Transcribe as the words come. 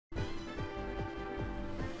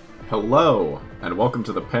Hello, and welcome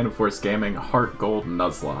to the PandaForceGaming HeartGold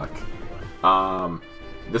Nuzlocke.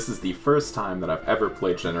 This is the first time that I've ever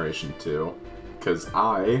played Generation 2, because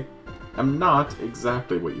I am not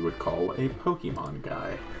exactly what you would call a Pokemon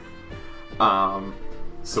guy.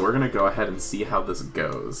 So we're gonna go ahead and see how this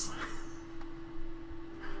goes.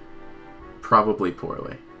 Probably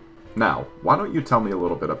poorly. Now, why don't you tell me a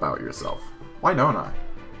little bit about yourself? Why don't I?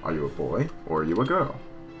 Are you a boy, or are you a girl?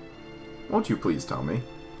 Won't you please tell me?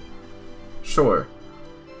 Sure.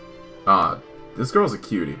 This girl's a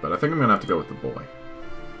cutie, but I think I'm gonna have to go with the boy.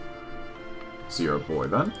 So you're a boy,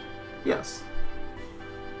 then? Yes.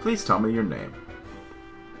 Please tell me your name.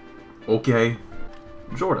 Okay.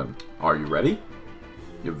 Jordan, are you ready?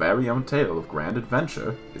 Your very own tale of grand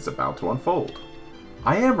adventure is about to unfold.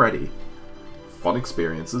 I am ready. Fun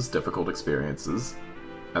experiences, difficult experiences,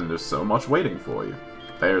 and there's so much waiting for you.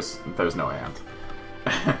 There's no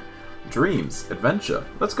and. Dreams, adventure,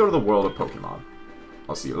 let's go to the world of Pokemon.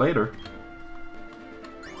 I'll see you later.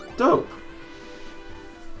 Dope!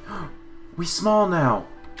 We small now!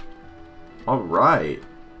 Alright.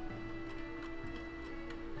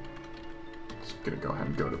 Just gonna go ahead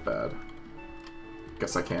and go to bed.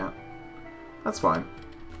 Guess I can't. That's fine.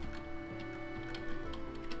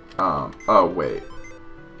 Oh wait.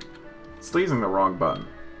 Still using the wrong button.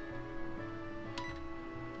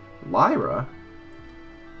 Lyra?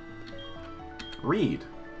 Read.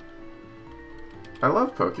 I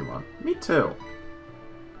love Pokemon. Me too.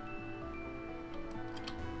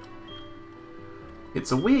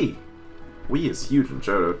 It's a Wii. Wii is huge in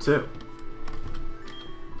Johto too.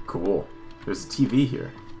 Cool. There's a TV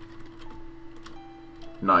here.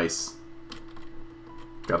 Nice.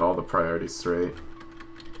 Got all the priorities straight.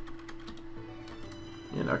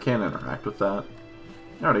 You know, can't interact with that.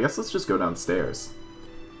 Alright, I guess let's just go downstairs.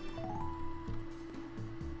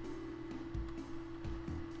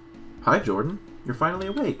 Hi, Jordan. You're finally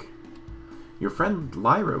awake. Your friend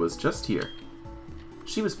Lyra was just here.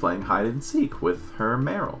 She was playing hide-and-seek with her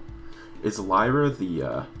Meryl. Is Lyra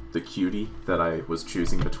the cutie that I was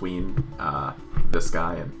choosing between, this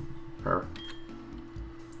guy and her?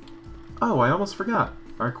 Oh, I almost forgot.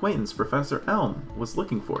 Our acquaintance, Professor Elm, was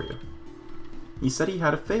looking for you. He said he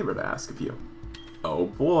had a favor to ask of you. Oh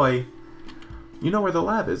boy. You know where the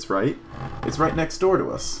lab is, right? It's right next door to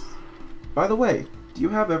us. By the way, do you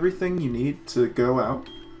have everything you need to go out?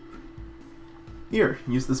 Here,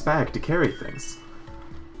 use this bag to carry things.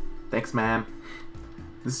 Thanks, ma'am.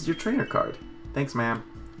 This is your trainer card. Thanks, ma'am.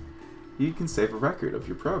 You can save a record of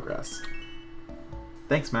your progress.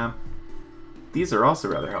 Thanks, ma'am. These are also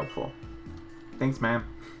rather helpful. Thanks, ma'am.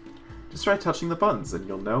 Just try touching the buttons and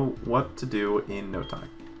you'll know what to do in no time.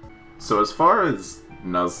 So as far as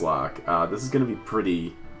Nuzlocke, this is going to be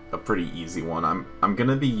a pretty easy one. I'm going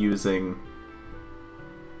to be using...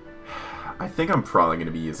 I think I'm probably going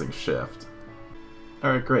to be using Shift.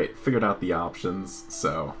 Alright, great. Figured out the options,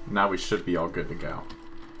 so now we should be all good to go.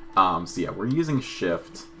 So yeah, we're using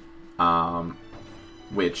Shift,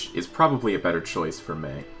 which is probably a better choice for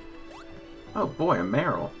me. Oh boy, a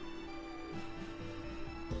Meryl.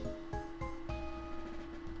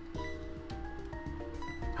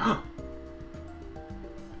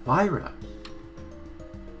 Lyra!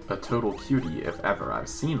 A total cutie if ever I've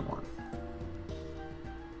seen one.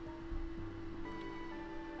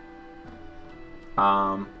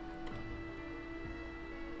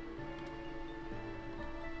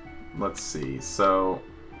 Let's see, so...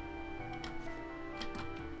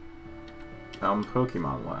 Elm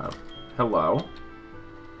Pokemon Lab. Hello?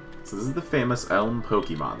 So this is the famous Elm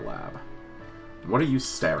Pokemon Lab. What are you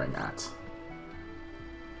staring at?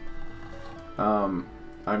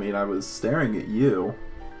 I mean, I was staring at you.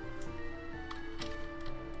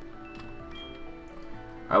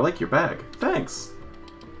 I like your bag. Thanks!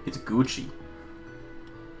 It's Gucci.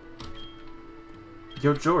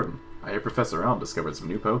 Yo, Jordan, I hear Professor Elm discovered some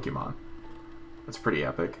new Pokemon. That's pretty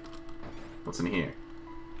epic. What's in here?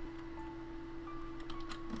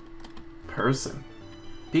 Person.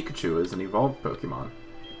 Pikachu is an evolved Pokemon.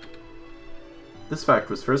 This fact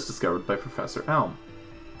was first discovered by Professor Elm.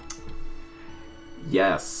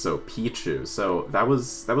 Yes, so Pichu. So that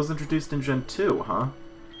was introduced in Gen 2, huh?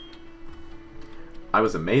 I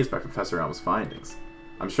was amazed by Professor Elm's findings.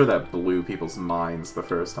 I'm sure that blew people's minds the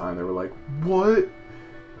first time. They were like, what?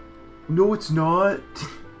 No, it's not.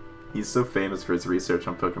 He's so famous for his research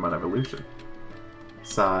on Pokemon evolution.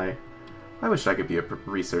 Sigh. I wish I could be a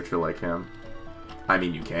researcher like him. I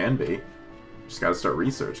mean, you can be. Just gotta start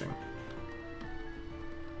researching.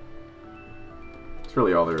 That's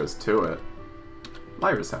really all there is to it.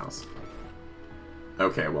 Lyra's house.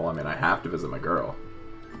 Okay, well, I mean, I have to visit my girl.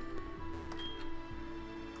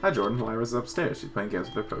 Hi, Jordan. Lyra's upstairs. She's playing games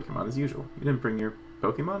with her Pokemon as usual. You didn't bring your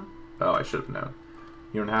Pokemon? Oh, I should have known.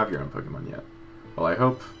 You don't have your own Pokemon yet. Well, I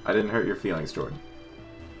hope I didn't hurt your feelings, Jordan.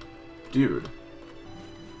 Dude.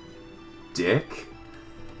 Dick?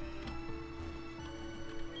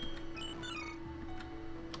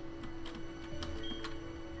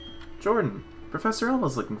 Jordan, Professor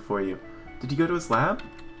Elmo's looking for you. Did you go to his lab?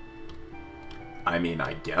 I mean,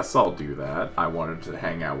 I guess I'll do that. I wanted to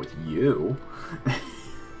hang out with you.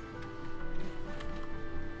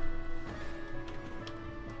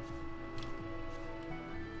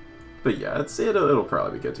 But yeah, it'll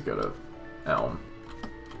probably be good to go to Elm.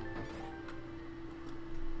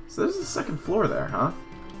 So there's the second floor there, huh?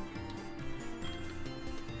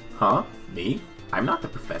 Huh? Me? I'm not the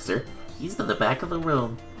professor. He's in the back of the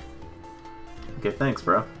room. Okay, thanks,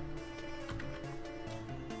 bro.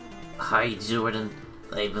 Hi, Jordan.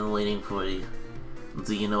 I've been waiting for you.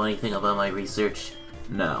 Do you know anything about my research?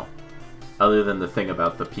 No. Other than the thing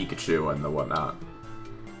about the Pikachu and the whatnot.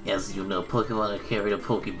 As you know, Pokemon are carried on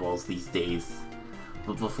Pokeballs these days.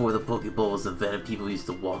 But before the Pokeball was invented, people used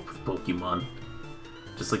to walk with Pokemon.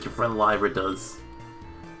 Just like your friend Lyra does.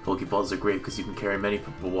 Pokeballs are great because you can carry many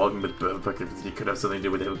people walking with Pokemon. It could have something to do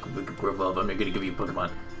with it. I'm not gonna give you a Pokemon.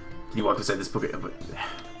 Can you walk beside this Pokemon?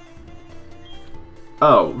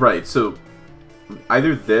 Oh, right, so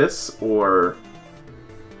either this or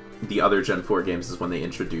the other Gen 4 games is when they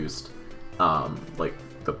introduced, like,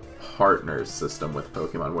 the partner system with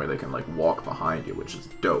Pokemon where they can, like, walk behind you, which is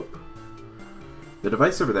dope. The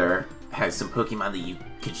device over there has some Pokemon that you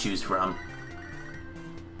can choose from.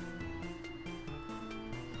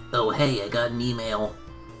 Oh, hey, I got an email.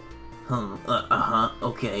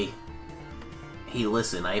 Okay. Hey,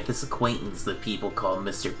 listen, I have this acquaintance that people call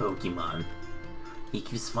Mr. Pokemon. He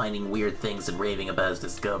keeps finding weird things and raving about his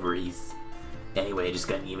discoveries. Anyway, I just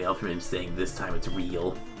got an email from him saying this time it's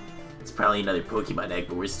real. It's probably another Pokemon egg,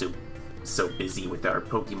 but we're still so busy with our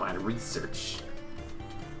Pokemon research.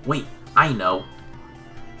 Wait, I know.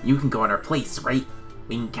 You can go in our place, right?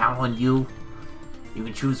 We can count on you. You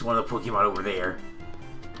can choose one of the Pokemon over there.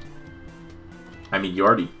 I mean, you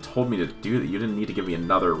already told me to do that. You didn't need to give me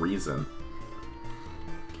another reason.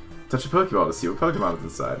 Touch a Pokeball to see what Pokemon is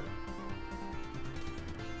inside.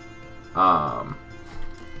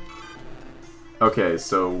 Okay,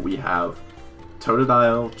 so we have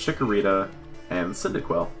Totodile, Chikorita, and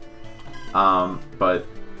Cyndaquil. And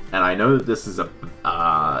I know that this is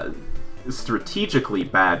a strategically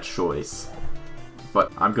bad choice,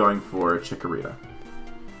 but I'm going for Chikorita.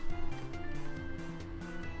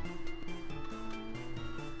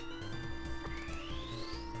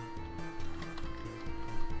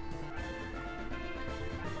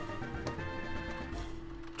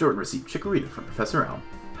 Jordan received Chikorita from Professor Elm.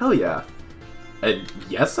 Hell yeah. And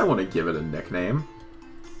yes, I want to give it a nickname.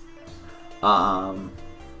 I'm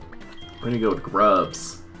gonna go with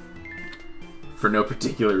Grubs. For no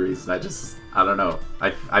particular reason. I don't know.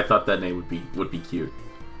 I thought that name would be cute.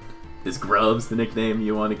 Is Grubs the nickname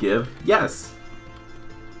you want to give? Yes!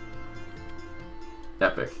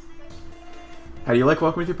 Epic. How do you like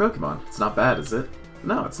walking with your Pokemon? It's not bad, is it?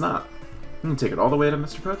 No, it's not. You can take it all the way to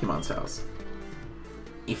Mr. Pokemon's house.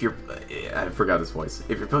 If your... I forgot his voice.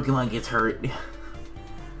 If your Pokemon gets hurt,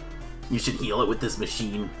 you should heal it with this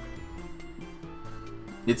machine.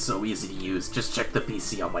 It's so easy to use. Just check the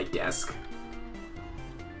PC on my desk.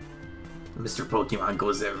 Mr. Pokemon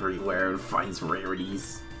goes everywhere and finds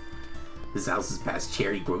rarities. His house is past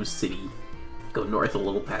Cherry Grove City. Go north a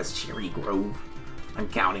little past Cherry Grove. I'm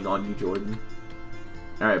counting on you, Jordan.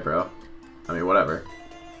 Alright, bro. I mean, whatever.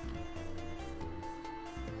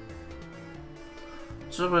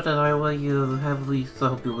 Jordan, I want you to heavily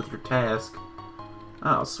help you with your task.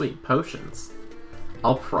 Oh, sweet. Potions.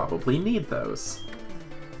 I'll probably need those.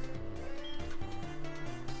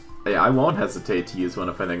 Yeah, I won't hesitate to use one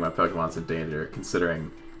if I think my Pokemon's in danger,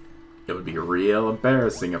 considering it would be real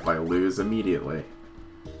embarrassing if I lose immediately.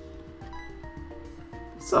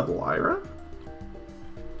 What's up, Lyra?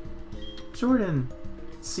 Jordan,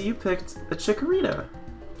 so you picked a Chikorita.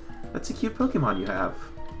 That's a cute Pokemon you have.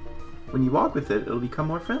 When you walk with it, it'll become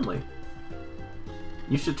more friendly.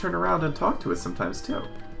 You should turn around and talk to it sometimes, too.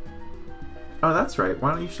 Oh, that's right.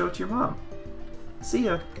 Why don't you show it to your mom? See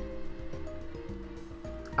ya.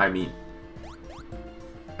 I mean,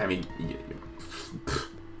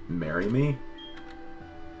 marry me?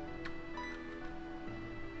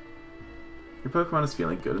 Your Pokemon is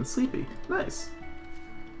feeling good and sleepy. Nice.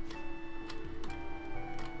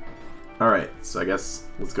 Alright, so I guess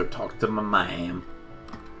let's go talk to my ma'am.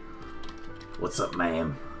 What's up,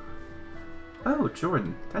 ma'am? Oh,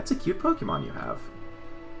 Jordan, that's a cute Pokemon you have.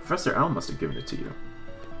 Professor Elm must have given it to you.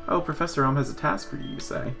 Oh, Professor Elm has a task for you, you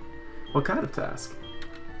say? What kind of task?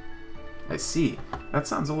 I see. That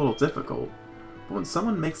sounds a little difficult. But when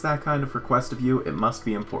someone makes that kind of request of you, it must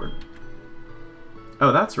be important.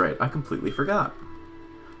 Oh, that's right. I completely forgot.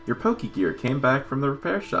 Your Pokegear came back from the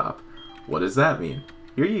repair shop. What does that mean?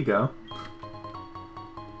 Here you go.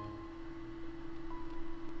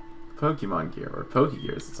 Pokemon Gear, or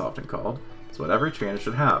Pokegear as it's often called, is what every trainer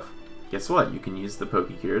should have. Guess what? You can use the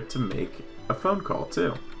Pokegear to make a phone call,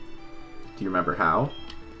 too. Do you remember how?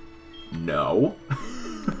 No.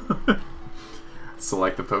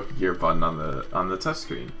 Select the Pokegear button on the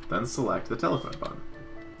touchscreen, then select the telephone button.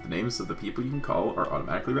 The names of the people you can call are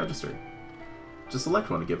automatically registered. Just select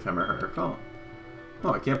one and give him or her a call.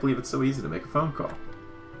 Oh, I can't believe it's so easy to make a phone call.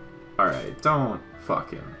 Alright, don't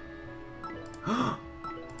fucking...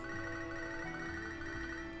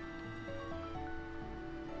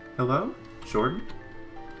 Hello? Jordan?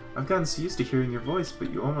 I've gotten so used to hearing your voice,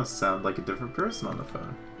 but you almost sound like a different person on the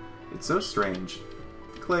phone. It's so strange.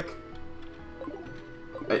 Click.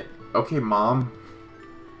 Okay, Mom.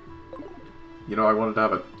 You know, I wanted to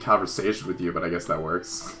have a conversation with you, but I guess that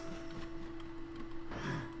works.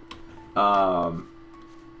 So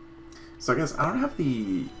I guess I don't have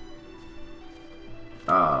the...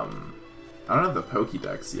 I don't have the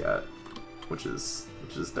Pokédex yet, which is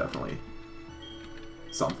definitely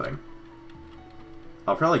something.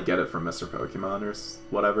 I'll probably get it from Mr. Pokemon or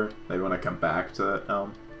whatever, maybe when I come back to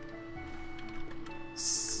Elm.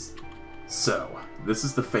 So, this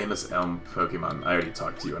is the famous Elm Pokemon. I already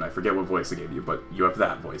talked to you, and I forget what voice I gave you, but you have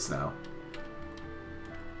that voice now.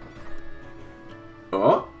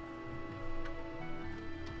 Oh?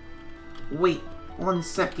 Wait 1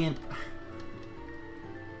 second.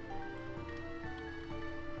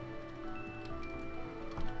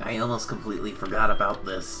 I almost completely forgot about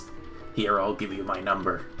this. Here, I'll give you my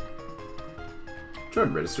number.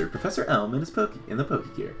 Jordan registered Professor Elm in the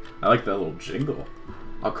Pokegear. I like that little jingle.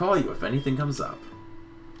 I'll call you if anything comes up.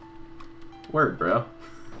 Word, bro.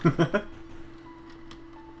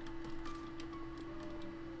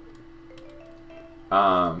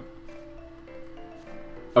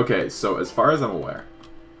 Okay, so as far as I'm aware,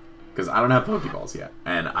 because I don't have Pokeballs yet,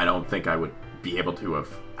 and I don't think I would be able to have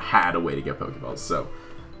had a way to get Pokeballs, so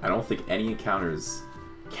I don't think any encounters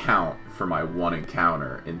count for my one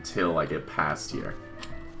encounter until I get past here.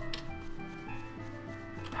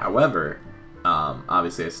 However,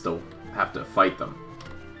 obviously I still have to fight them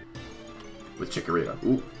with Chikorita.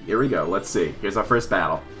 Ooh, here we go. Let's see. Here's our first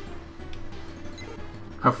battle.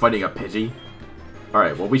 I'm fighting a Pidgey.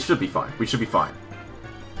 Alright, well, we should be fine. We should be fine.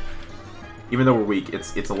 Even though we're weak,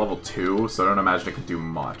 it's a level 2, so I don't imagine it can do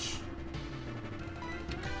much.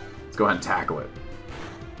 Let's go ahead and tackle it.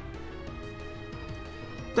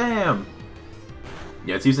 Damn!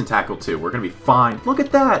 Yeah, it's using Tackle too. We're gonna be fine. Look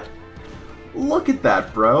at that! Look at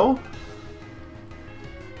that, bro!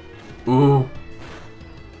 Ooh.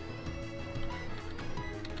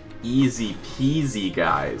 Easy peasy,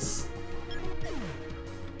 guys.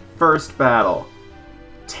 First battle.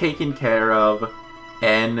 Taken care of.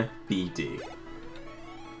 NBD.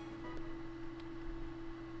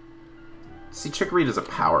 See, Chikorita's a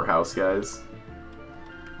powerhouse, guys.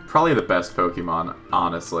 Probably the best Pokemon,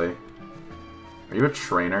 honestly. Are you a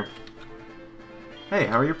trainer? Hey,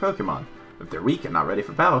 how are your Pokemon? If they're weak and not ready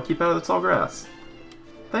for battle, keep out of the tall grass.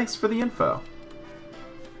 Thanks for the info.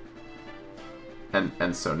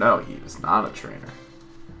 And so no, he was not a trainer.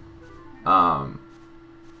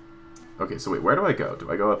 Okay, so wait, where do I go?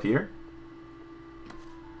 Do I go up here?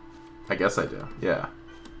 I guess I do, yeah.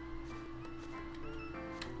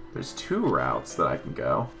 There's 2 routes that I can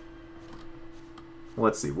go.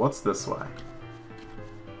 Let's see, what's this way?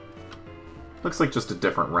 Looks like just a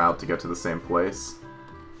different route to get to the same place.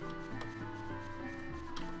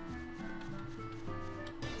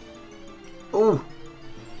 Ooh!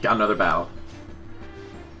 Got another battle.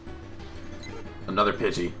 Another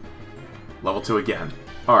Pidgey. Level 2 again.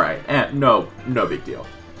 Alright, and no big deal.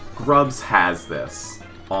 Grubbs has this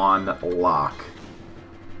on lock.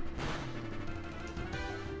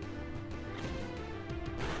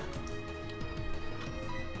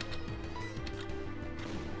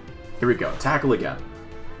 Here we go. Tackle again.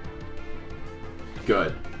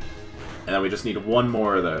 Good. And then we just need 1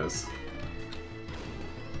 more of those.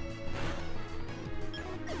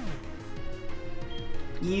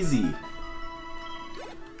 Easy.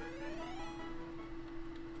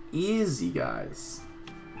 Easy, guys.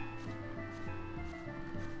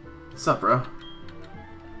 What's up, bro?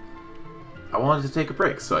 I wanted to take a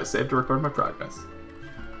break, so I saved to record my progress.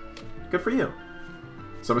 Good for you.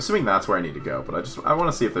 So I'm assuming that's where I need to go, but I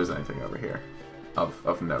want to see if there's anything over here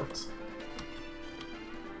of note.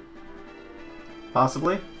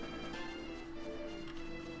 Possibly?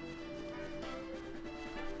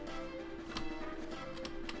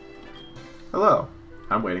 Hello.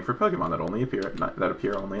 I'm waiting for Pokemon that only appear at night, that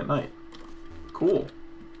appear only at night. Cool.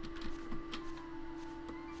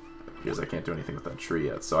 It appears I can't do anything with that tree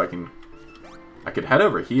yet, so I could head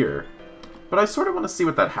over here, but I sort of want to see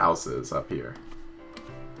what that house is up here.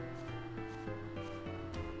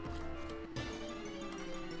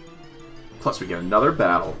 Plus, we get another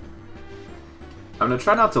battle. I'm gonna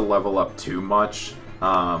try not to level up too much.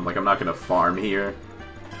 Like, I'm not gonna farm here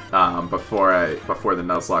before the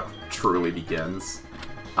Nuzlocke truly begins.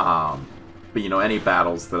 But you know, any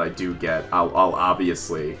battles that I do get, I'll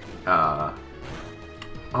obviously I'll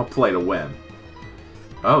play to win.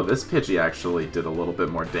 Oh, this Pidgey actually did a little bit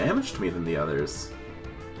more damage to me than the others.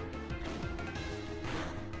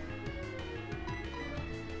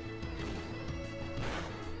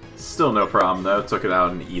 Still no problem though, took it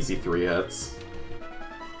out in easy 3 hits.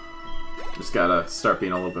 Just gotta start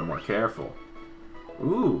being a little bit more careful.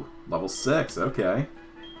 Ooh, level 6, okay.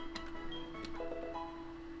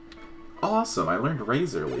 Awesome, I learned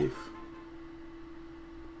Razor Leaf.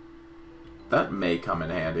 That may come in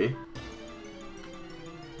handy.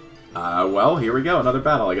 Well, here we go, another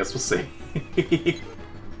battle, I guess we'll see.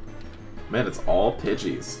 Man, it's all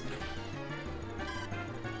Pidgeys.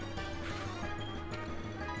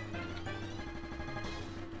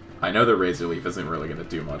 I know the Razor Leaf isn't really going to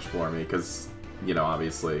do much for me, because, you know,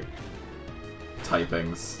 obviously,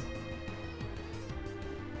 typings.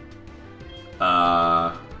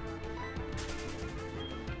 Yeah,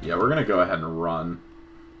 we're going to go ahead and run.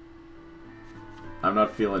 I'm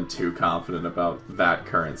not feeling too confident about that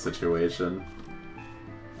current situation.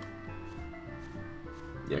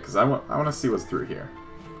 Yeah, because I want to see what's through here.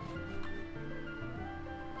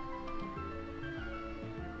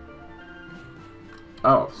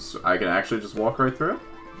 Oh, so I can actually just walk right through?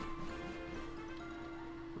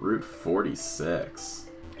 Route 46.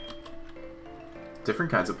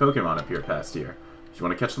 Different kinds of Pokemon appear past here. If you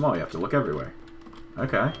want to catch them all, you have to look everywhere.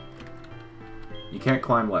 Okay. You can't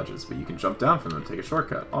climb ledges, but you can jump down from them and take a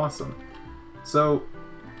shortcut. Awesome. So,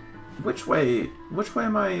 which way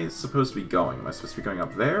am I supposed to be going? Am I supposed to be going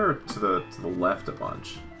up there or to the left a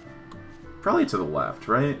bunch? Probably to the left,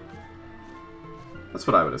 right? That's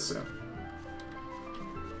what I would assume.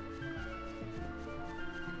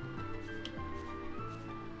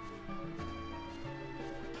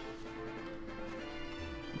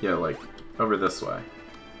 Yeah, like, over this way.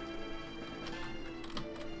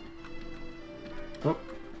 Whoop.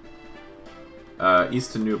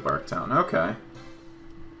 East to New Barktown. Okay.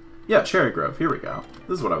 Yeah, Cherry Grove. Here we go.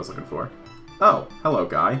 This is what I was looking for. Oh, hello,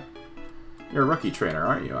 guy. You're a rookie trainer,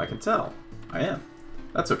 aren't you? I can tell. I am.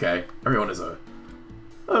 That's okay. Everyone is a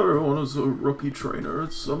rookie trainer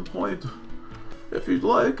at some point. If you'd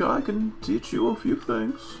like, I can teach you a few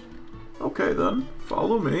things. Okay, then.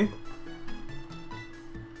 Follow me.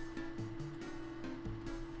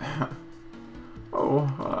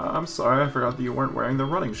 I'm sorry, I forgot that you weren't wearing the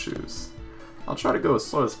running shoes. I'll try to go as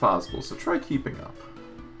slow as possible, so try keeping up.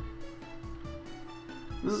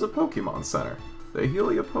 This is a Pokemon Center. They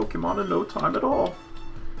heal your Pokemon in no time at all.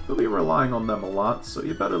 You'll be relying on them a lot, so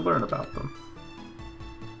you better learn about them.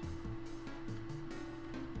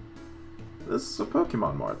 This is a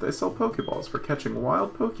Pokemon Mart. They sell Pokeballs for catching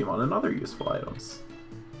wild Pokemon and other useful items.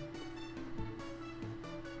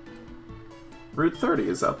 Route 30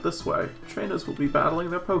 is out this way. Trainers will be battling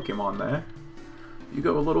their Pokemon there. If you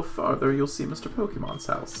go a little farther, you'll see Mr. Pokemon's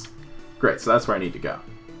house. Great, so that's where I need to go.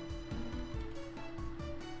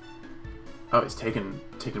 Oh, he's taking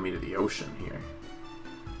me to the ocean here.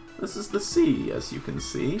 This is the sea, as you can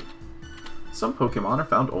see. Some Pokemon are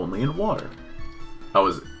found only in water. Oh,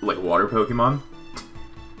 is it like water Pokemon?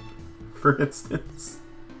 For instance.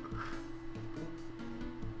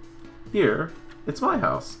 Here, it's my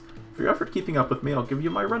house. For your effort keeping up with me, I'll give you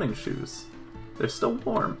my running shoes. They're still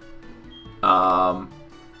warm. Got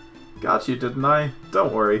you, didn't I?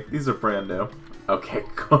 Don't worry, these are brand new. Okay,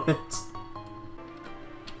 good.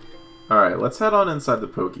 Alright, let's head on inside the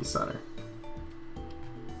Poke Center.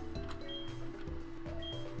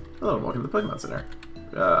 Hello, and welcome to the Pokemon Center.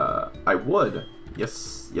 I would.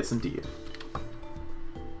 Yes, yes indeed.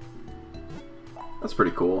 That's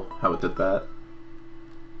pretty cool, how it did that.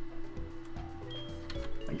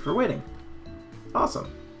 Thank you for waiting. Awesome.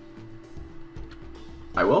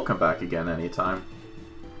 I will come back again anytime.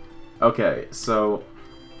 Okay, so...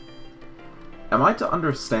 am I to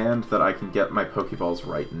understand that I can get my Pokeballs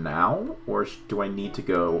right now? Or do I need to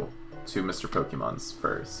go to Mr. Pokemon's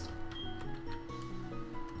first?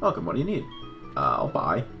 Welcome, what do you need? I'll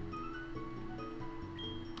buy.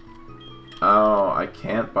 Oh, I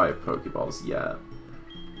can't buy Pokeballs yet.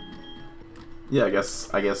 Yeah, I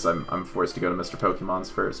guess I'm forced to go to Mr. Pokemon's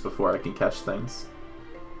first before I can catch things.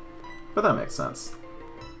 But that makes sense.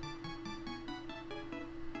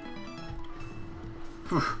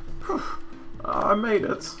 I made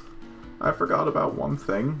it. I forgot about one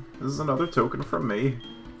thing. This is another token from me.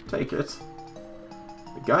 Take it.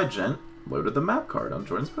 The guy gent loaded the map card on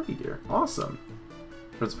Jordan's Pokegear. Awesome.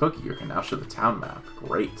 Jordan's Pokegear can now show the town map.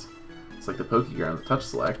 Great. Select the Pokegear on the touch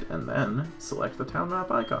select, and then select the town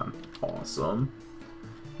map icon. Awesome.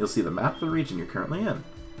 You'll see the map of the region you're currently in.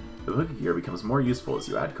 The Pokegear becomes more useful as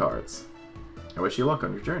you add cards. I wish you luck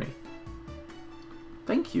on your journey.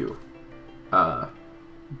 Thank you.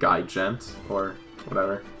 Guy gent, or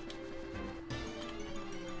whatever.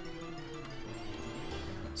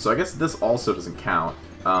 So I guess this also doesn't count.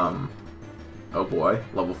 Oh boy,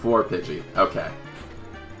 level 4 Pidgey. Okay.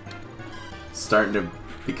 Starting to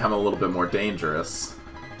become a little bit more dangerous.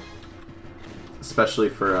 Especially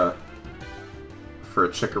for a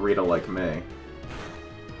Chikorita like me.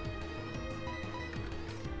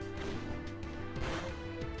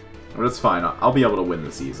 But it's fine, I'll be able to win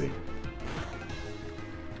this easy.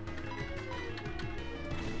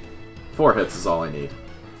 4 hits is all I need.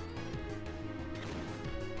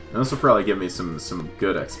 And this will probably give me some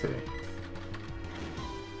good XP.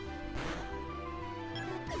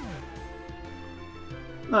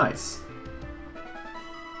 Nice.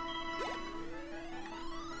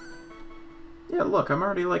 Yeah, look, I'm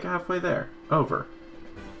already like halfway there. Over.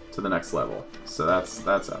 To the next level. So that's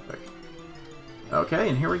epic. Okay,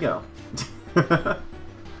 and here we go.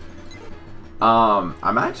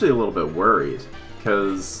 I'm actually a little bit worried,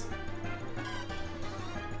 because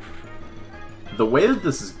the way that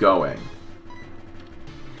this is going,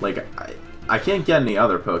 like, I can't get any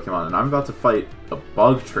other Pokemon, and I'm about to fight a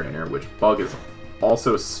Bug Trainer, which Bug is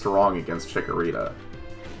also strong against Chikorita.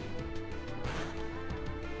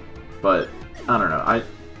 But, I don't know,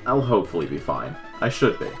 I'll hopefully be fine. I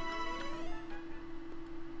should be.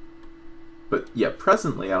 But, yeah,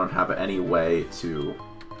 presently I don't have any way to...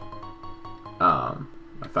 I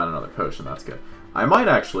found another potion, that's good. I might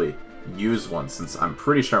actually use one, since I'm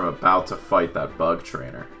pretty sure I'm about to fight that Bug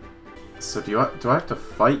Trainer. So do I have to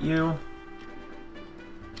fight you?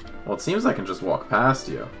 Well, it seems I can just walk past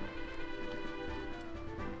you.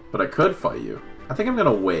 But I could fight you. I think I'm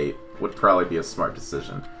gonna wait. Would probably be a smart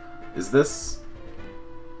decision. Is this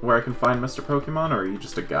where I can find Mr. Pokemon, or are you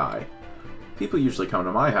just a guy? People usually come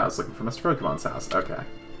to my house looking for Mr. Pokemon's house. Okay.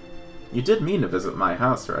 You did mean to visit my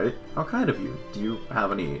house, right? How kind of you. Do you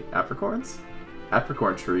have any apricorns?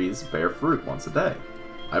 Apricorn trees bear fruit once a day.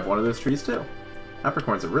 I have one of those trees too.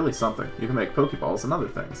 Apricorns are really something. You can make Pokeballs and other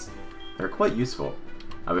things. They're quite useful.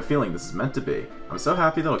 I have a feeling this is meant to be. I'm so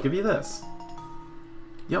happy that I'll give you this.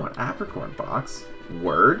 Yo, an apricorn box?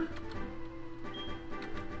 Word?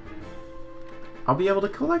 I'll be able to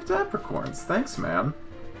collect apricorns. Thanks, man.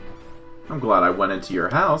 I'm glad I went into your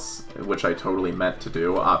house, which I totally meant to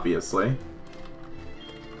do, obviously.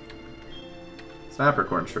 It's an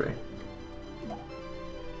apricorn tree.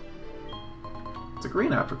 It's a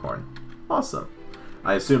green apricorn. Awesome.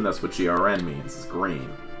 I assume that's what GRN means, is green.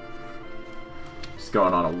 Just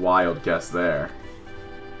going on a wild guess there.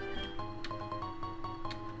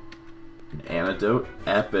 An antidote?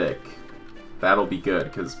 Epic. That'll be good,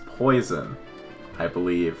 because poison, I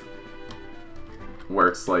believe,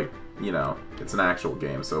 works like, you know, it's an actual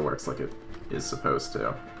game, so it works like it is supposed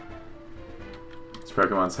to. It's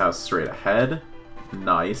Pokemon's house straight ahead.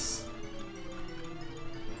 Nice.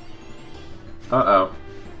 Uh-oh.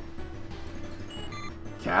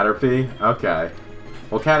 Caterpie? Okay.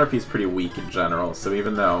 Well, Caterpie's pretty weak in general, so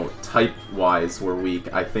even though type-wise we're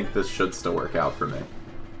weak, I think this should still work out for me.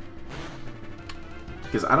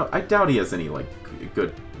 Because I doubt he has any, like,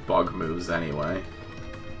 good bug moves anyway.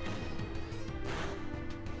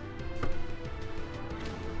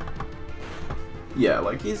 Yeah,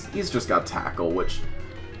 like, he's just got Tackle, which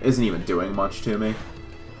isn't even doing much to me.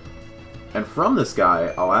 And from this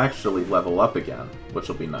guy, I'll actually level up again, which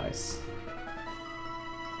will be nice.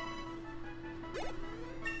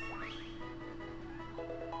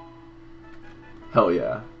 Hell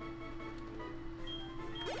yeah.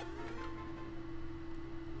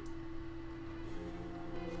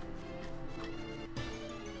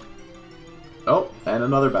 Oh, and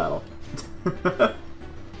another battle. I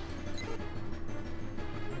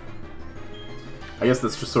guess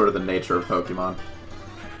that's just sort of the nature of Pokemon.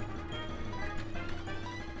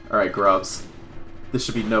 Alright, Grubs. This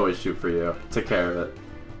should be no issue for you. Take care of it.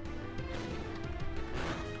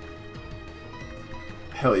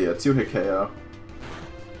 Hell yeah, 2-hit KO.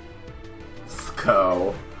 Let's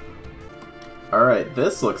go. Alright,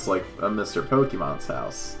 this looks like a Mr. Pokemon's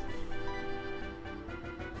house.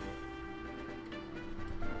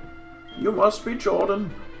 You must be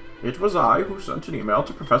Jordan. It was I who sent an email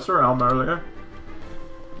to Professor Elm earlier.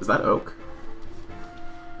 Is that Oak?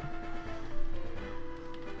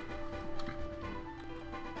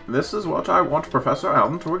 This is what I want Professor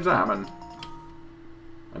Elm to examine.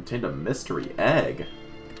 I obtained a mystery egg.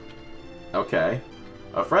 Okay.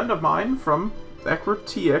 A friend of mine from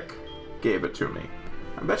Equitiek gave it to me.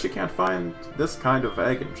 I bet you can't find this kind of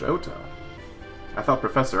egg in Johto. I thought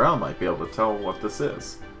Professor Elm might be able to tell what this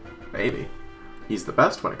is. Maybe. He's the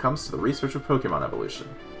best when it comes to the research of Pokemon evolution.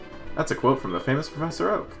 That's a quote from the famous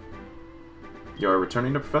Professor Oak. You're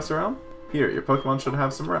returning to Professor Elm? Here, your Pokemon should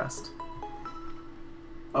have some rest.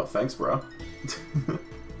 Oh, thanks, bro.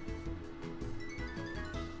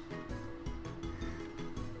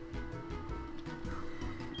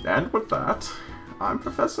 And with that, I'm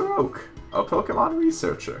Professor Oak, a Pokemon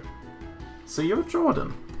researcher. So you're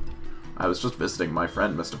Jordan. I was just visiting my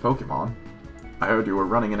friend, Mr. Pokemon. I heard you were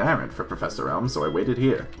running an errand for Professor Elm, so I waited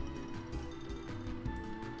here.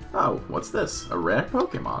 Oh, what's this? A rare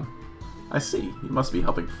Pokemon? I see. You must be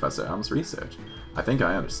helping Professor Elm's research. I think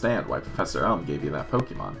I understand why Professor Elm gave you that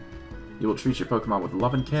Pokemon. You will treat your Pokemon with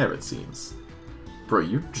love and care, it seems. Bro,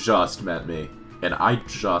 you just met me, and I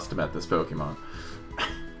just met this Pokemon.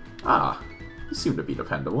 Ah, you seem to be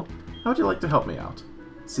dependable. How would you like to help me out?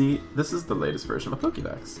 See, this is the latest version of the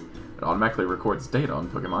Pokédex. It automatically records data on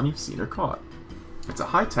Pokemon you've seen or caught. It's a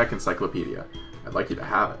high-tech encyclopedia. I'd like you to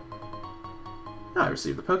have it. I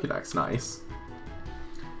received the Pokédex, nice.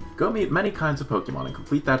 Go meet many kinds of Pokemon and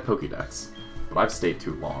complete that Pokédex. But I've stayed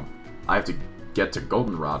too long. I have to get to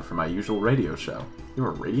Goldenrod for my usual radio show.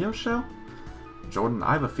 Your radio show? Jordan,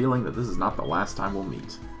 I have a feeling that this is not the last time we'll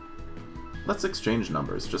meet. Let's exchange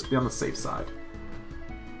numbers, just to be on the safe side.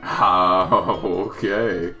 Oh,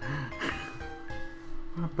 okay.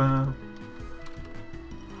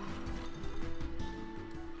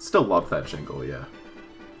 Still love that jingle, yeah.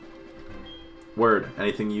 Word,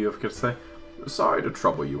 anything you have to say? Sorry to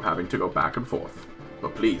trouble you having to go back and forth,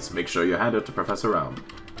 but please make sure you hand it to Professor Elm.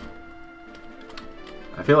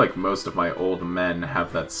 I feel like most of my old men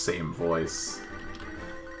have that same voice.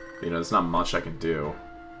 You know, there's not much I can do.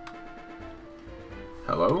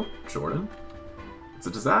 Hello, Jordan? It's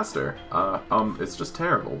a disaster. It's just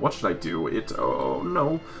terrible. What should I do? Oh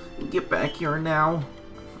no. Get back here now.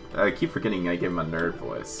 I keep forgetting I give him a nerd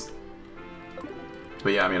voice.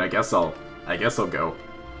 But yeah, I mean, I guess I'll go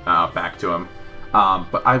back to him.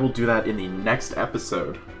 But I will do that in the next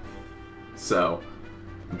episode. So,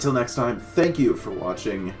 until next time, thank you for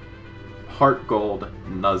watching HeartGold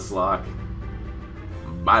Nuzlocke.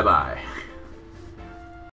 Bye-bye.